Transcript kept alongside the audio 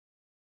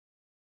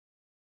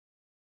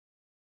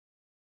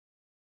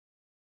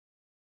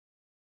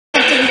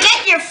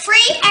your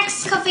free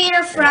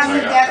excavator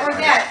from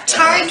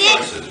Target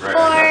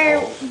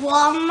or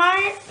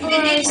Walmart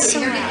or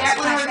somewhere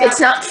else. It's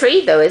not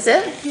free though, is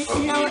it?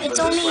 No, it's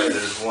only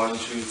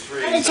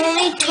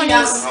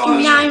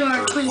 $29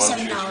 or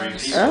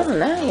 $27. Oh,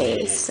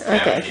 nice.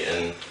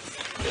 Okay.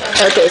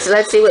 Okay, so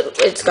let's see what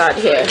it's got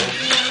here.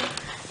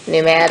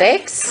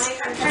 Pneumatics.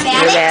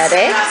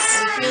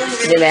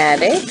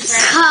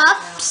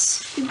 Cups.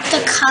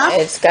 The cup.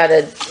 It's got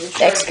an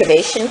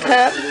excavation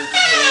cup.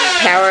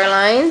 Power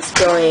lines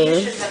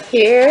going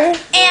here.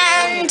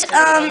 And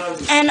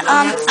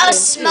a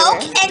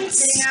smokestack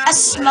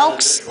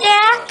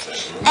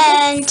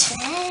and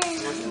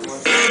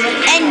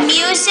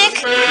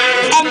music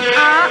and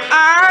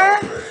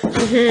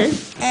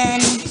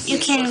and you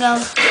can go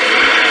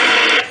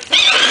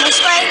this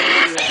way,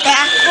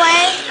 that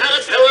way.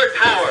 Caterpillar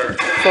power.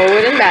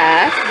 Forward and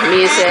back.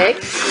 Music.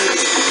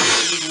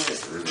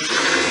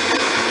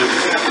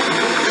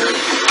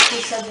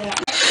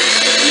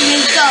 You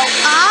can go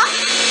up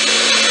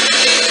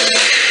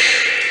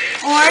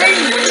or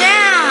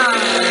down.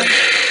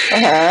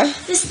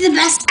 This is the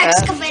best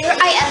excavator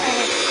I ever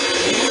had.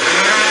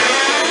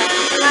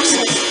 Watch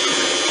this.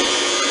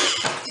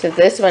 So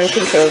this one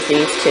controls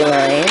these two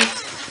lines.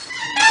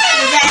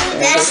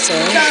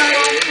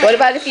 What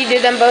about if you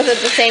do them both at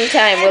the same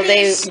time? Will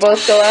they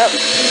both go up?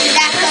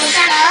 That goes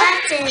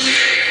up and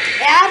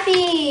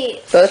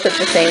Abby. Both at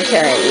the same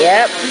time.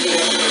 Yep.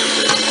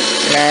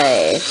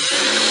 Nice.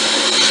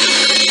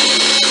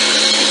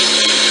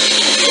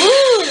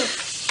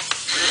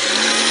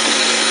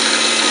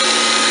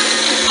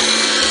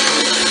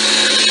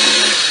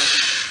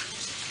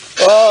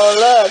 Oh,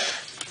 look.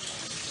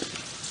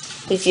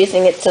 He's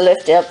using it to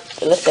lift up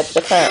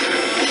the front.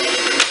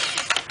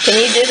 Can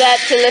you do that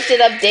to lift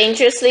it up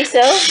dangerously so?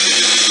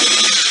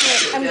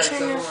 I'm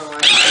trying to...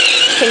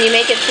 Can you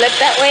make it flip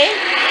that way?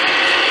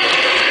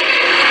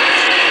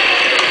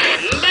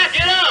 Back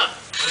it up.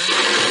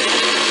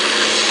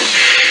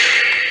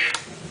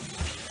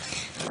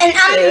 And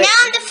now I'm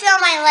to fill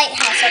my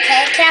lighthouse,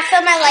 okay? Can I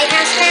fill my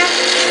lighthouse now?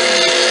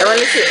 I want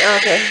to see.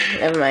 Okay,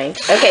 never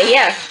mind. Okay,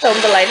 yeah, film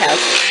the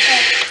lighthouse.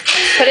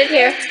 Put it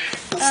here.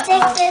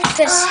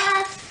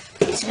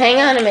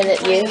 Hang on a minute,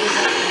 you.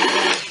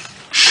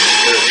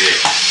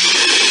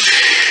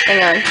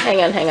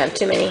 Hang on.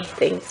 Too many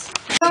things.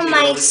 Oh,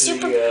 my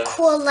super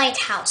cool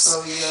lighthouse.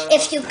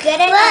 If you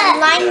get it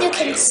online, you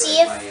can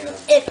see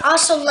it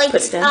also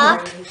lights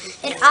up.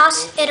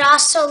 It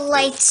also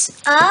lights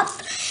up,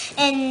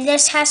 and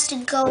this has to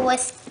go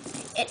with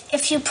it.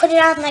 If you put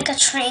it on like a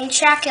train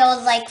track, it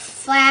would like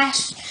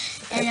flash,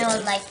 and it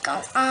would like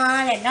go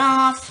on and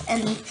off.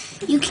 And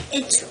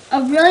it's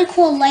a really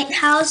cool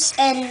lighthouse,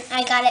 and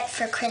I got it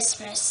for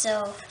Christmas.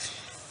 So.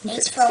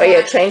 It's for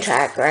your train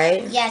track,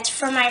 right? Yeah, it's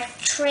for my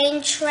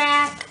train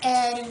track,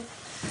 and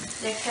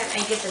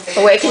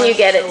where can you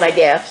get it, my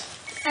dear?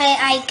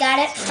 I got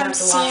it from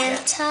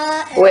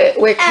Santa.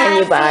 Where can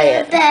you buy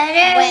it?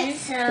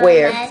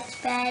 Where?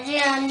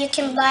 You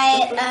can buy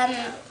it at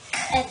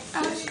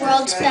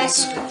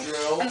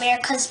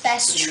America's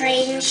Best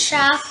Train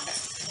Shop.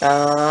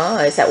 Oh,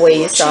 is that where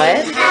you saw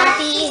it?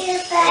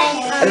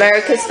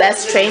 America's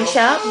Best Train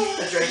Shop?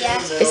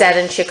 Yes. Is that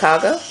in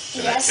Chicago?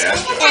 Yes.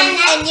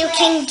 And you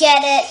can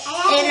get it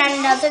in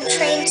another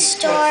train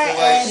store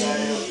and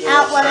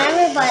out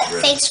whatever, but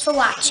thanks for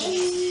watching.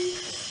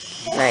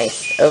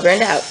 Nice. Over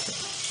and out.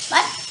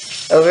 What?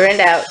 Over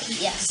and out.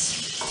 Yes.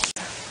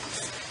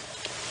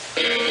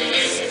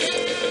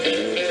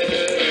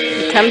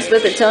 It comes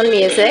with its own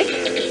music.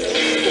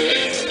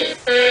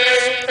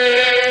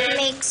 It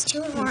makes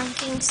two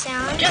honking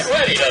sounds. Get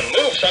ready to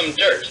move some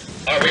dirt.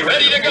 Are we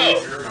ready to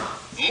go?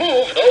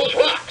 Move those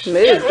rocks. Move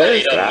Get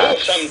ready those to rocks.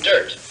 move some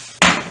dirt.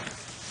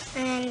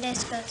 And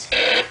this goes.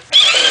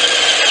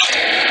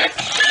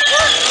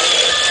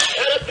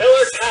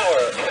 Caterpillar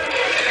power.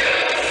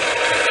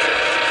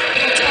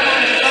 That's all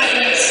the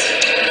buttons.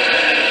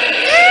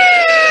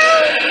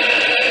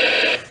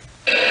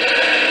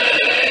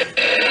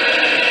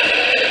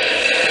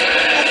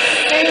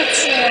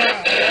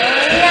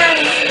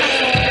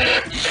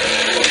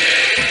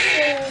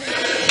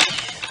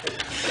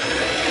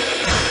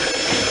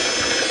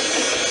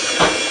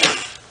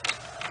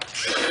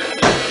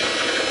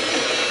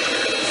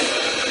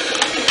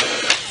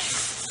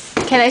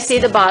 Can I see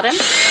the bottom?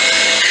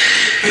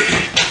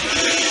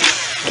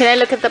 Can I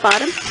look at the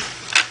bottom?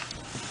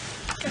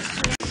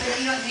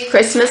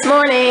 Christmas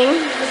morning.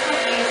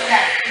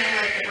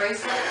 Like the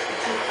bracelet, the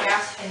two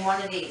clasps, and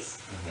one of these.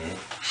 You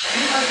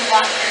must have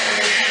watched the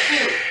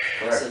too.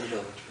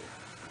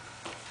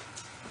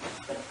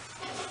 But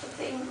the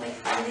thing, like,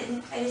 I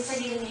just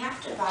said you didn't have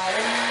to buy it.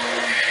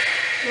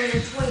 It was a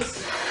choice.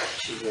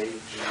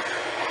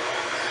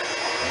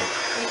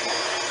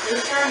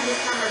 This term, or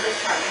this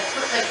term. I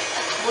put like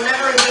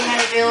whatever they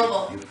had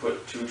available. You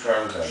put 2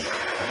 terms on.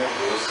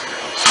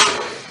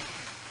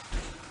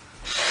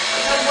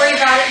 Don't worry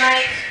about it,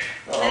 Mike.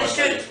 Finish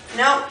it.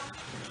 No.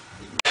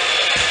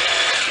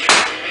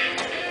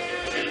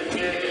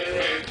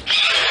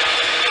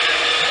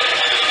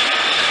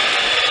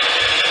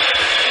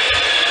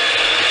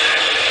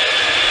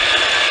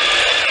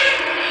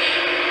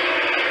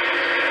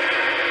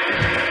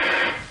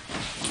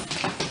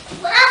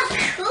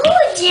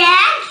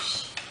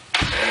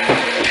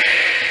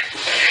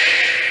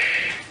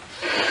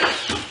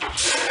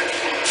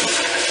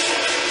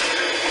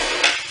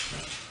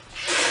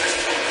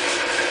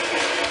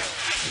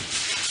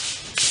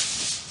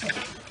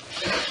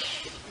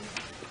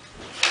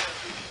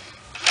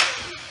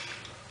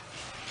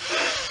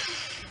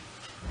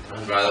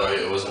 And by the way,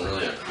 it wasn't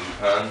really a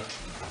coupon.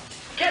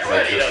 Get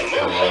ready to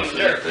move some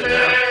dirt.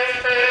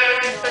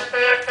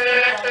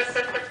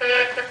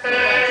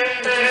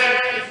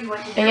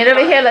 Bring it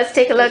over here, let's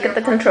take a look at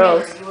the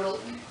controls. No,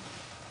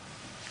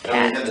 we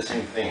had the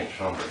same thing at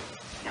Shelby.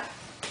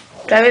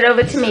 Drive it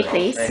over to me,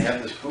 please. They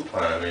have this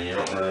coupon. I mean, you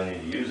don't really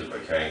need to use it,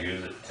 but can I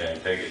use it? Can I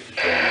take it to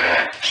show you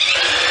that?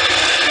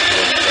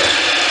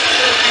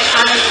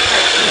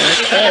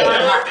 Okay.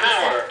 More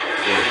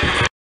power.